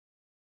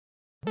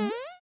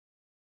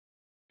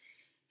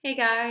Hey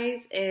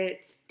guys,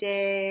 it's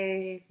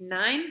day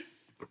 9.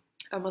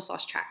 Almost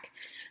lost track.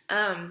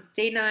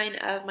 Day 9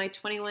 of my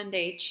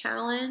 21-day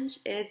challenge.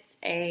 It's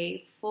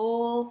a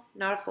full,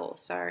 not a full,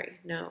 sorry,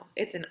 no,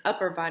 it's an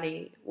upper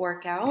body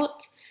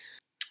workout.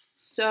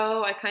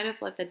 So I kind of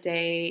let the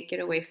day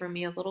get away from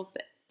me a little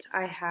bit.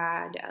 I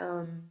had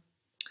a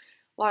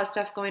lot of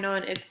stuff going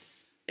on.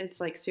 It's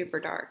like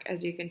super dark,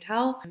 as you can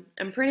tell.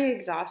 I'm pretty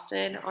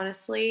exhausted,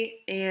 honestly,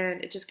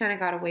 and it just kind of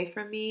got away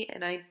from me,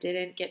 and I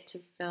didn't get to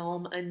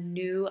film a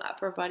new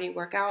upper body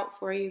workout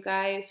for you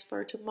guys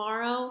for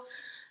tomorrow,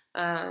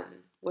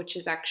 which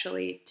is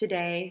actually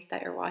today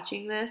that you're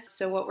watching this.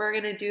 So what we're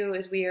going to do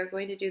is we are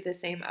going to do the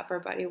same upper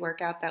body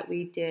workout that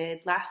we did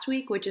last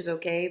week, which is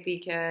okay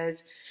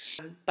because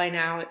by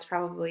now it's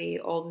probably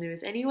old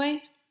news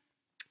anyways.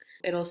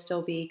 It'll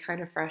still be kind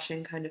of fresh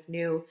and kind of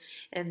new.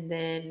 And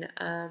then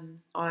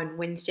on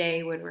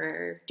Wednesday, when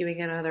we're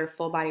doing another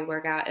full body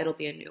workout, it'll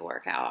be a new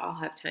workout. I'll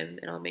have time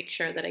and I'll make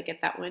sure that I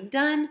get that one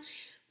done.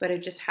 But I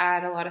just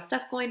had a lot of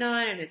stuff going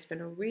on and it's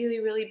been a really,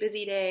 really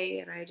busy day.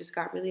 And I just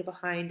got really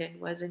behind and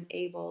wasn't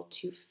able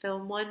to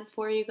film one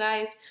for you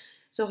guys.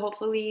 So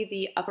hopefully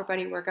the upper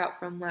body workout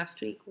from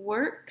last week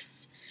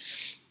works.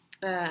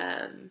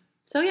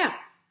 So yeah.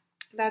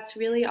 That's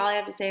really all I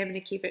have to say. I'm going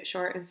to keep it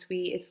short and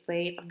sweet. It's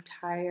late. I'm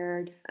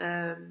tired.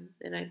 And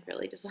I'd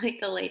really just like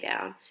to lay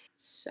down.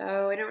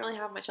 So I don't really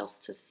have much else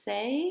to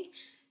say.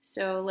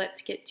 So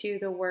let's get to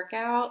the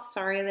workout.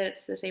 Sorry that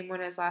it's the same one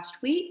as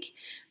last week,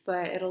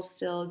 but it'll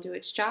still do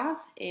its job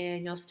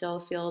and you'll still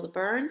feel the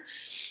burn.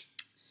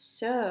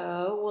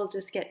 So we'll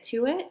just get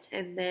to it.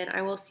 And then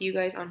I will see you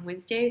guys on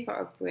Wednesday for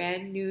a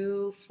brand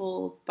new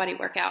full body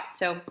workout.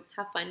 So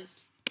have fun.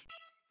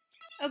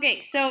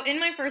 Okay, so in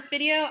my first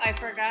video, I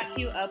forgot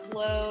to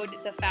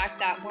upload the fact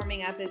that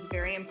warming up is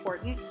very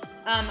important.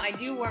 I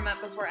do warm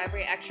up before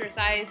every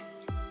exercise.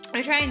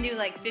 I try and do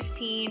like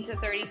 15 to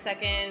 30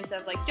 seconds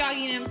of like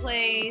jogging in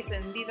place,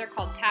 and these are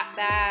called tap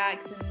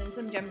backs, and then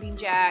some jumping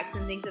jacks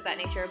and things of that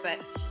nature. But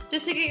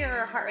just to get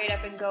your heart rate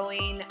up and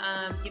going,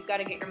 you've got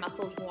to get your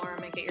muscles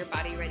warm and get your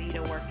body ready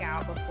to work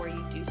out before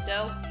you do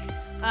so.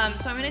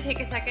 So I'm going to take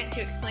a second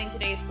to explain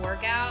today's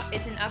workout.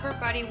 It's an upper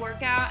body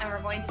workout and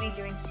we're going to be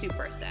doing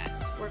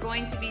supersets. We're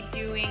going to be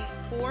doing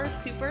 4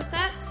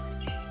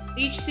 supersets.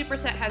 Each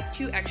superset has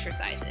 2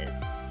 exercises.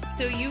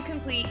 So you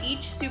complete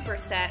each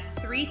superset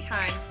 3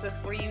 times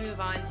before you move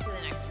on to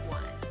the next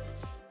one.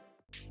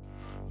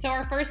 So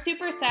our first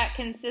superset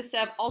consists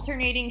of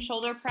alternating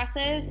shoulder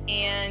presses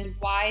and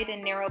wide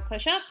and narrow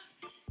push-ups.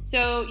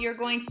 So you're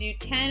going to do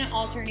 10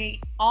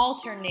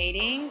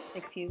 alternating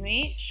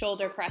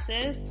shoulder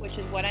presses, which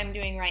is what I'm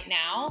doing right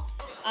now.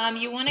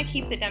 You want to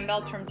keep the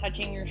dumbbells from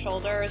touching your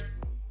shoulders,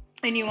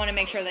 and you want to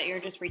make sure that you're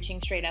just reaching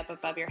straight up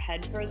above your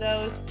head for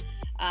those.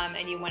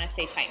 And you want to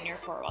stay tight in your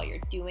core while you're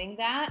doing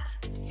that.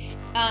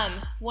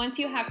 Once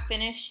you have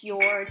finished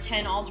your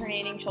 10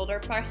 alternating shoulder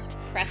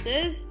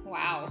presses,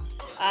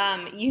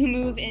 you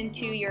move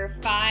into your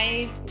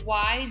 5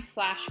 wide /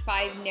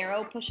 5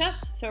 narrow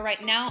push-ups. So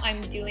right now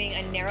I'm doing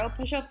a narrow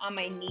push-up on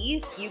my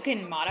knees. You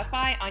can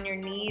modify on your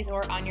knees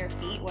or on your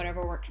feet,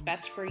 whatever works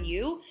best for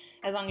you,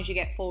 as long as you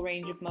get full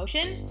range of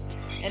motion.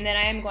 And then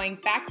I am going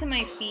back to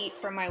my feet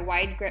for my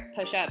wide grip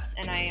push-ups,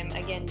 and I am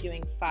again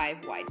doing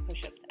 5 wide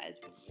push-ups as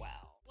well.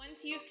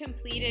 Once you've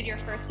completed your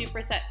first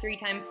superset 3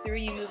 times through,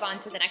 you move on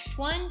to the next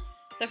one.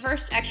 The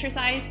first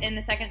exercise in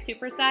the second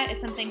superset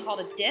is something called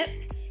a dip.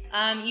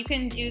 You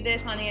can do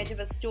this on the edge of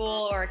a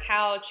stool or a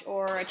couch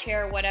or a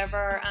chair,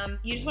 whatever.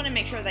 You just want to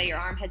make sure that your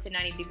arm hits a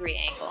 90-degree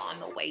angle on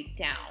the way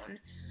down.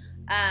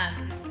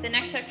 The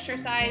next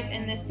exercise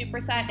in this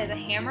superset is a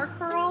hammer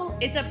curl.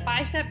 It's a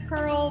bicep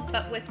curl,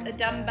 but with the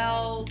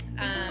dumbbells.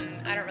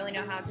 I don't really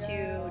know how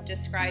to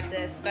describe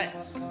this, but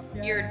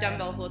your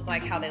dumbbells look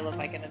like how they look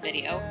like in the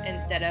video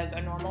instead of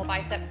a normal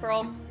bicep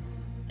curl.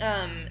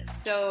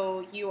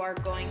 So you are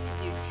going to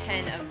do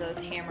 10 of those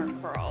hammer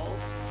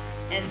curls,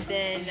 and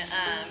then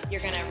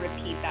you're going to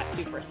repeat that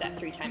superset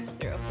 3 times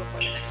through before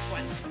the next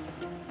one.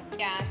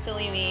 Yeah,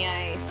 silly me,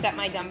 I set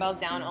my dumbbells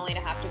down only to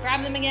have to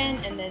grab them again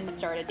and then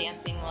started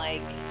dancing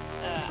like,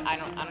 I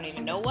don't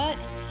even know what.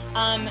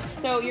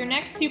 So your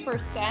next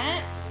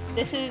superset,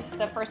 this is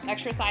the first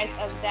exercise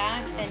of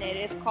that, and it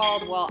is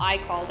called, well, I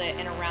called it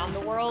an around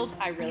the world.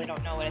 I really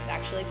don't know what it's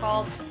actually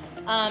called.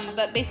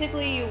 But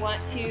basically you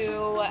want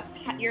to,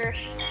 your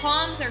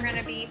palms are going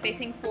to be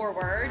facing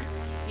forward.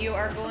 You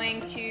are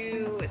going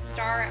to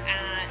start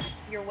at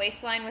your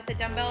waistline with the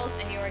dumbbells,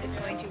 and you are just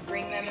going to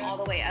bring them all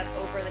the way up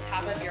over the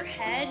top of your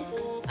head.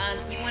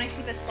 You want to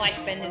keep a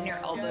slight bend in your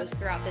elbows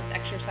throughout this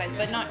exercise,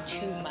 but not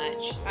too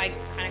much. I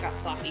kind of got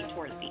sloppy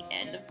toward the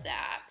end of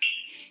that.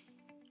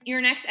 Your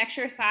next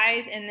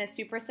exercise in this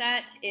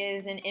superset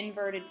is an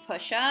inverted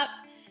push-up.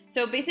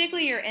 So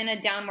basically you're in a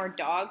downward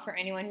dog for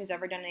anyone who's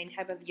ever done any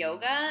type of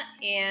yoga,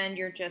 and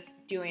you're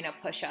just doing a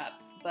push-up,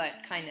 but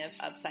kind of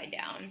upside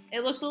down.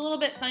 It looks a little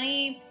bit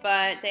funny,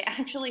 but they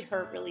actually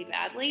hurt really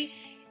badly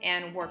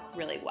and work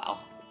really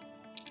well.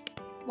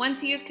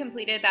 Once you've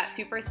completed that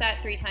superset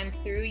 3 times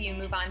through, you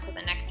move on to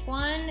the next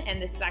one,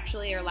 and this is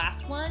actually your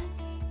last one.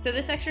 So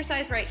this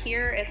exercise right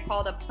here is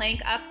called a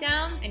plank up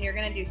down, and you're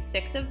gonna do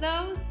 6 of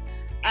those.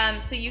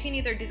 So you can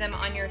either do them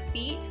on your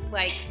feet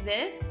like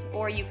this,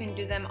 or you can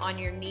do them on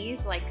your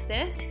knees like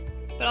this.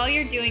 But all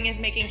you're doing is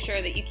making sure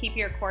that you keep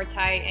your core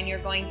tight and you're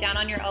going down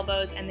on your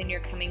elbows and then you're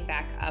coming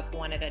back up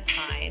one at a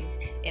time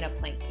in a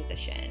plank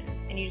position.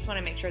 And you just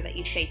wanna make sure that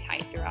you stay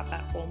tight throughout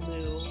that whole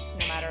move,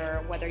 no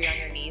matter whether you're on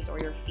your knees or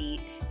your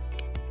feet.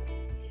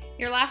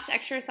 Your last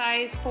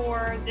exercise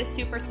for this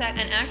superset,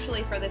 and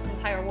actually for this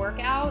entire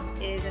workout,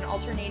 is an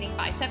alternating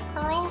bicep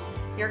curl.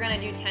 You're gonna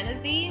do 10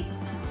 of these.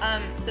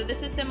 So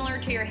this is similar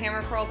to your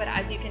hammer curl, but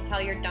as you can tell,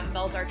 your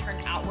dumbbells are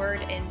turned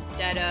outward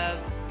instead of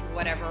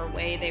whatever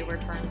way they were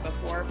turned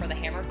before for the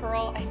hammer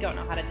curl. I don't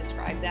know how to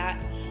describe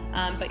that,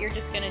 but you're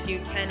just gonna do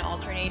 10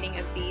 alternating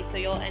of these, so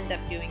you'll end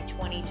up doing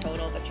 20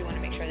 total, but you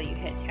wanna make sure that you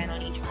hit 10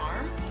 on each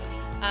arm.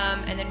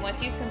 And then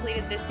once you've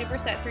completed this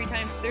superset 3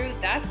 times through,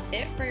 that's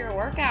it for your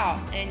workout,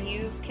 and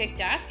you've kicked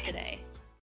ass today.